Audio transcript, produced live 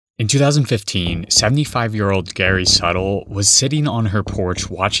In 2015, 75-year-old Gary Suttle was sitting on her porch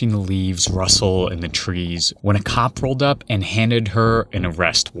watching the leaves rustle in the trees when a cop rolled up and handed her an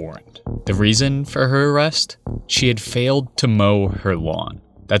arrest warrant. The reason for her arrest? She had failed to mow her lawn.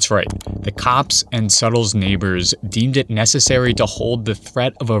 That's right, the cops and Suttle's neighbors deemed it necessary to hold the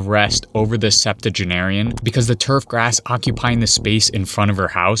threat of arrest over the septuagenarian because the turf grass occupying the space in front of her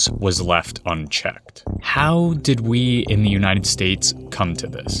house was left unchecked. How did we in the United States come to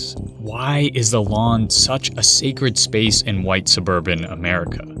this? Why is the lawn such a sacred space in white suburban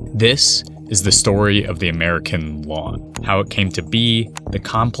America? This is the story of the American lawn, how it came to be, the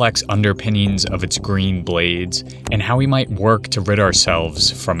complex underpinnings of its green blades, and how we might work to rid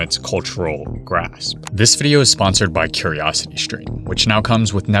ourselves from its cultural grasp. This video is sponsored by CuriosityStream, which now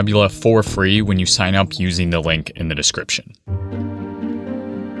comes with Nebula for free when you sign up using the link in the description.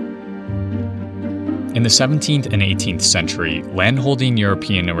 In the 17th and 18th century, landholding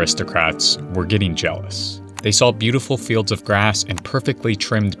European aristocrats were getting jealous. They saw beautiful fields of grass and perfectly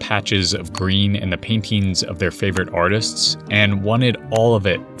trimmed patches of green in the paintings of their favorite artists and wanted all of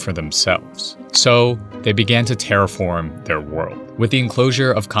it for themselves. So they began to terraform their world. With the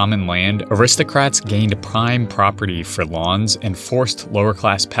enclosure of common land, aristocrats gained prime property for lawns and forced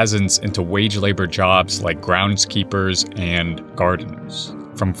lower-class peasants into wage labor jobs like groundskeepers and gardeners.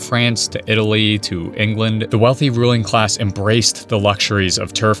 From France to Italy to England, the wealthy ruling class embraced the luxuries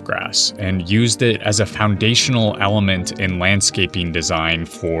of turfgrass and used it as a foundational element in landscaping design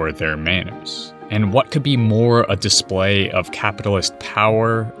for their manors. And what could be more a display of capitalist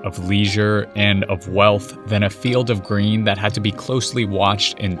power, of leisure, and of wealth than a field of green that had to be closely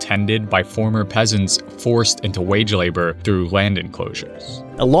watched and tended by former peasants forced into wage labor through land enclosures?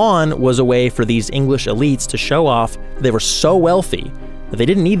 A lawn was a way for these English elites to show off they were so wealthy that they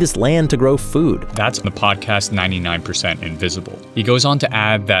didn't need this land to grow food. That's in the podcast 99% Invisible. He goes on to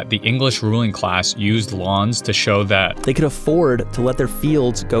add that the English ruling class used lawns to show that they could afford to let their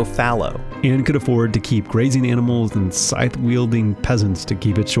fields go fallow. And could afford to keep grazing animals and scythe-wielding peasants to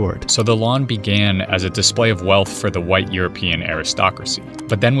keep it short. So the lawn began as a display of wealth for the white European aristocracy,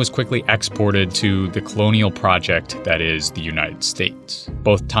 but then was quickly exported to the colonial project that is the United States.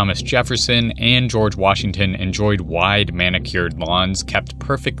 Both Thomas Jefferson and George Washington enjoyed wide manicured lawns kept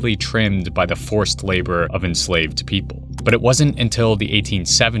perfectly trimmed by the forced labor of enslaved people. But it wasn't until the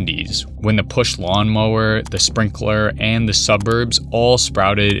 1870s, when the push lawnmower, the sprinkler, and the suburbs all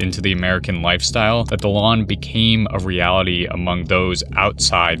sprouted into the American lifestyle, that the lawn became a reality among those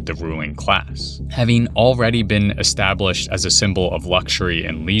outside the ruling class. Having already been established as a symbol of luxury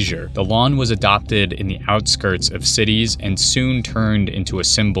and leisure, the lawn was adopted in the outskirts of cities and soon turned into a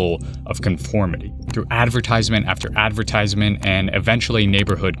symbol of conformity. Through advertisement after advertisement and eventually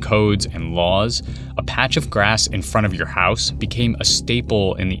neighborhood codes and laws, a patch of grass in front of your house became a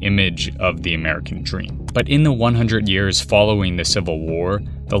staple in the image of the American dream. But in the 100 years following the Civil War,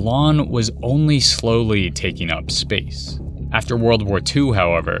 the lawn was only slowly taking up space. After World War II,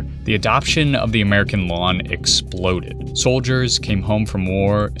 however, the adoption of the American lawn exploded. Soldiers came home from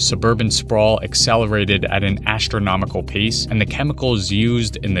war, suburban sprawl accelerated at an astronomical pace, and the chemicals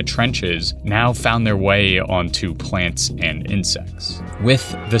used in the trenches now found their way onto plants and insects. With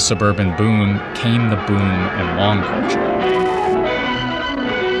the suburban boom came the boom in lawn culture.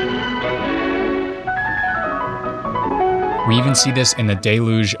 We even see this in the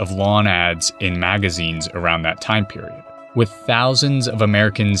deluge of lawn ads in magazines around that time period. With thousands of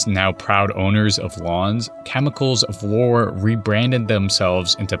Americans now proud owners of lawns, chemicals of war rebranded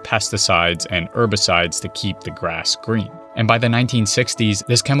themselves into pesticides and herbicides to keep the grass green. And by the 1960s,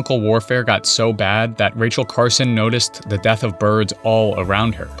 this chemical warfare got so bad that Rachel Carson noticed the death of birds all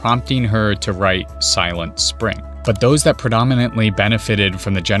around her, prompting her to write Silent Spring. But those that predominantly benefited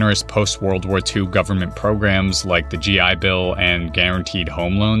from the generous post-World War II government programs like the GI Bill and guaranteed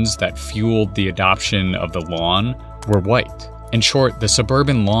home loans that fueled the adoption of the lawn were white. In short, the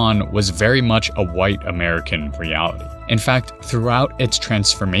suburban lawn was very much a white American reality. In fact, throughout its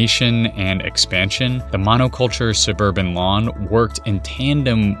transformation and expansion, the monoculture suburban lawn worked in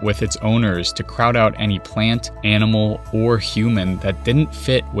tandem with its owners to crowd out any plant, animal, or human that didn't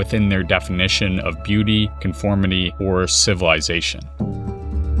fit within their definition of beauty, conformity, or civilization.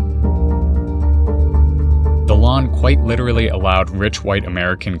 The lawn quite literally allowed rich white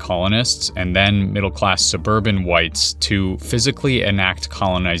American colonists and then middle-class suburban whites to physically enact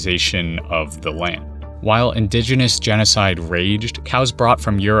colonization of the land. While indigenous genocide raged, cows brought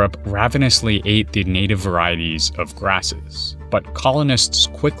from Europe ravenously ate the native varieties of grasses. But colonists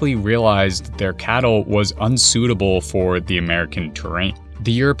quickly realized their cattle was unsuitable for the American terrain.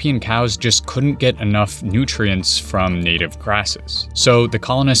 the European cows just couldn't get enough nutrients from native grasses. So the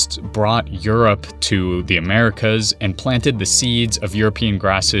colonists brought Europe to the Americas and planted the seeds of European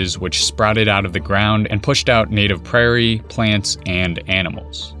grasses, which sprouted out of the ground and pushed out native prairie, plants, and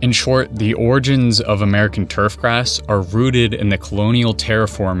animals. In short, the origins of American turfgrass are rooted in the colonial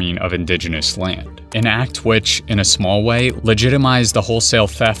terraforming of indigenous land, an act which, in a small way, legitimized the wholesale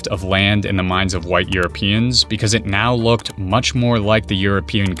theft of land in the minds of white Europeans because it now looked much more like the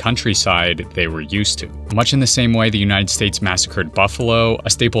European countryside they were used to. Much in the same way the United States massacred buffalo, a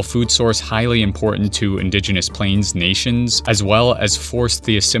staple food source highly important to indigenous plains nations, as well as forced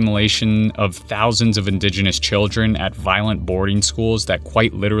the assimilation of thousands of indigenous children at violent boarding schools that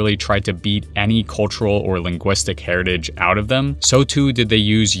quite literally tried to beat any cultural or linguistic heritage out of them, so too did they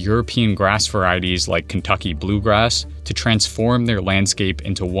use European grass varieties like Kentucky bluegrass to transform their landscape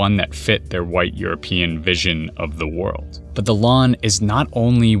into one that fit their white European vision of the world. But the lawn is not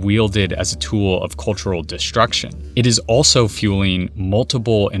only wielded as a tool of cultural destruction, it is also fueling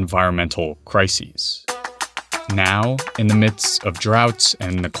multiple environmental crises. Now, in the midst of droughts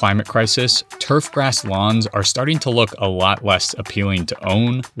and the climate crisis, turfgrass lawns are starting to look a lot less appealing to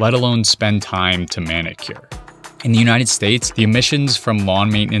own, let alone spend time to manicure. In the United States, the emissions from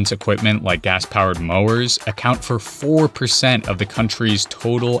lawn maintenance equipment like gas-powered mowers account for 4% of the country's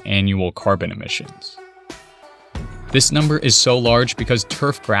total annual carbon emissions. This number is so large because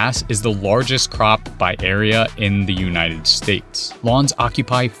turfgrass is the largest crop by area in the United States. Lawns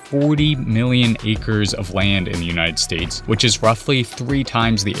occupy 40 million acres of land in the United States, which is roughly 3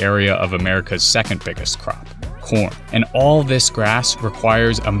 times the area of America's second biggest crop, corn. And all this grass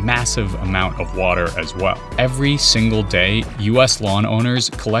requires a massive amount of water as well. Every single day, US lawn owners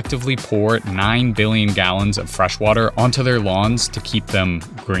collectively pour 9 billion gallons of fresh water onto their lawns to keep them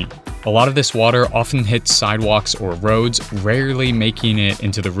green. A lot of this water often hits sidewalks or roads, rarely making it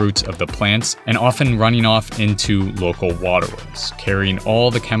into the roots of the plants, and often running off into local waterways, carrying all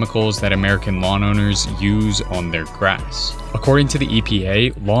the chemicals that American lawn owners use on their grass. According to the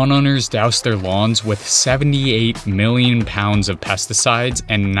EPA, lawn owners douse their lawns with 78 million pounds of pesticides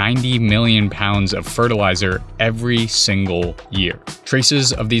and 90 million pounds of fertilizer every single year.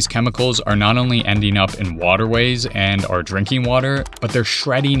 Traces of these chemicals are not only ending up in waterways and our drinking water, but they're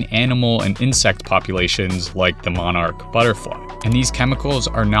shredding animal and insect populations like the monarch butterfly. And these chemicals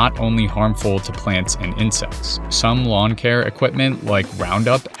are not only harmful to plants and insects. Some lawn care equipment like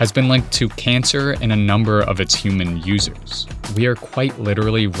Roundup has been linked to cancer in a number of its human users. We are quite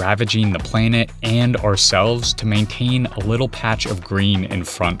literally ravaging the planet and ourselves to maintain a little patch of green in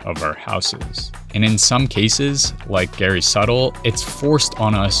front of our houses. And in some cases, like Gary Suttle, it's forced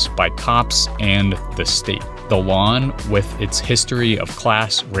on us by cops and the state. The lawn, with its history of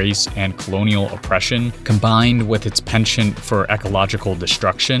class, race, and colonial oppression, combined with its penchant for ecological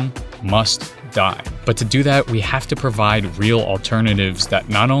destruction, must die. But to do that, we have to provide real alternatives that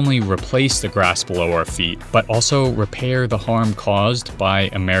not only replace the grass below our feet, but also repair the harm caused by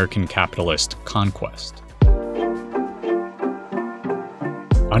American capitalist conquest.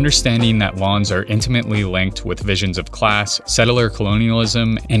 Understanding that lawns are intimately linked with visions of class, settler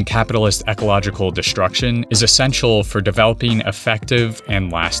colonialism, and capitalist ecological destruction is essential for developing effective and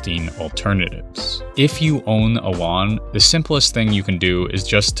lasting alternatives. If you own a lawn, the simplest thing you can do is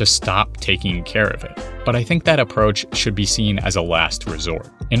just to stop taking care of it. But I think that approach should be seen as a last resort.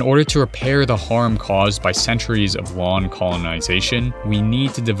 In order to repair the harm caused by centuries of lawn colonization, we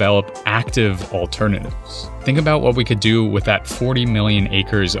need to develop active alternatives. Think about what we could do with that 40 million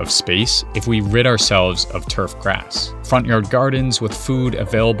acres of space if we rid ourselves of turf grass. Front yard gardens with food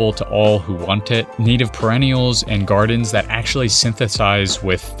available to all who want it, native perennials and gardens that actually synthesize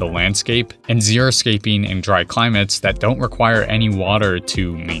with the landscape, and xeriscaping in dry climates that don't require any water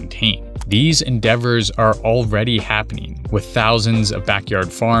to maintain. These endeavors are already happening, with thousands of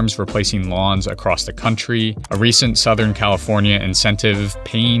backyard farms replacing lawns across the country, a recent Southern California incentive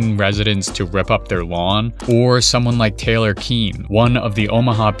paying residents to rip up their lawn, or someone like Taylor Keene, one of the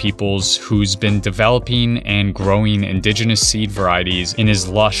Omaha peoples who's been developing and growing indigenous seed varieties in his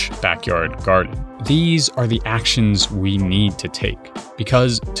lush backyard garden. These are the actions we need to take,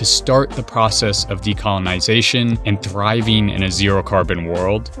 because to start the process of decolonization and thriving in a zero-carbon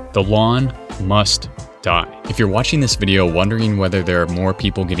world, the lawn must die. If you're watching this video wondering whether there are more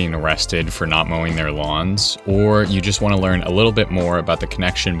people getting arrested for not mowing their lawns, or you just want to learn a little bit more about the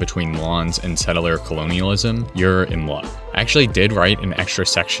connection between lawns and settler colonialism, you're in luck. I actually did write an extra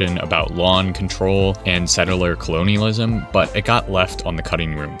section about lawn control and settler colonialism, but it got left on the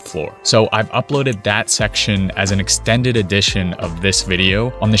cutting room floor. So I've uploaded that section as an extended edition of this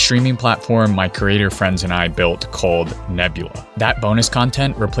video on the streaming platform my creator friends and I built called Nebula. That bonus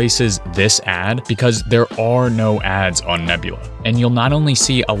content replaces this ad because there are no ads on Nebula. And you'll not only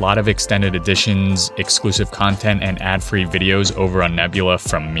see a lot of extended editions, exclusive content, and ad-free videos over on Nebula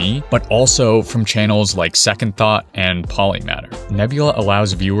from me, but also from channels like Second Thought and Polymatter. Nebula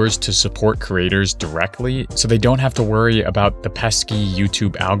allows viewers to support creators directly, so they don't have to worry about the pesky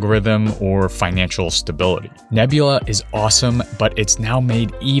YouTube algorithm or financial stability. Nebula is awesome, but it's now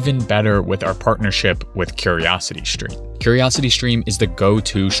made even better with our partnership with CuriosityStream. CuriosityStream is the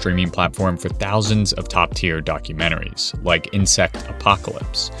go-to streaming platform for thousands of top-tier documentaries, like Insect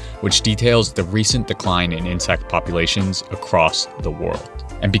Apocalypse, which details the recent decline in insect populations across the world.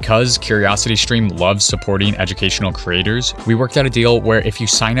 And because CuriosityStream loves supporting educational creators, we worked out a deal where if you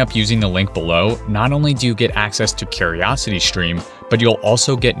sign up using the link below, not only do you get access to CuriosityStream, but you'll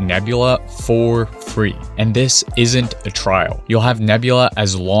also get Nebula for free. And this isn't a trial. You'll have Nebula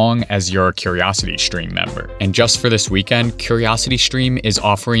as long as you're a CuriosityStream member. And just for this weekend, CuriosityStream is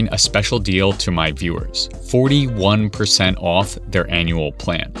offering a special deal to my viewers. 41% off their annual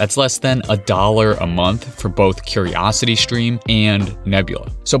plan. That's less than $1 a month for both CuriosityStream and Nebula.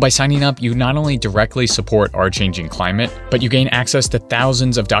 So by signing up, you not only directly support our changing climate, but you gain access to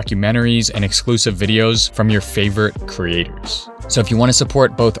thousands of documentaries and exclusive videos from your favorite creators. So if you want to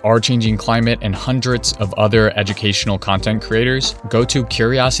support both Our Changing Climate and hundreds of other educational content creators, go to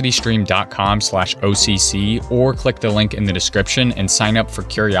curiositystream.com/OCC or click the link in the description and sign up for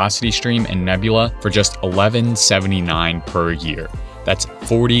CuriosityStream and Nebula for just $11.79 per year. That's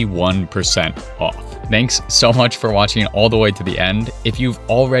 41% off. Thanks so much for watching all the way to the end. If you've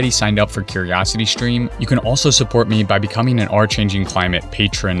already signed up for CuriosityStream, you can also support me by becoming an Our Changing Climate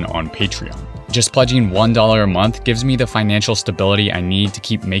patron on Patreon. Just pledging $1 a month gives me the financial stability I need to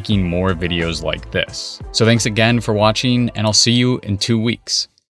keep making more videos like this. So thanks again for watching, and I'll see you in 2 weeks.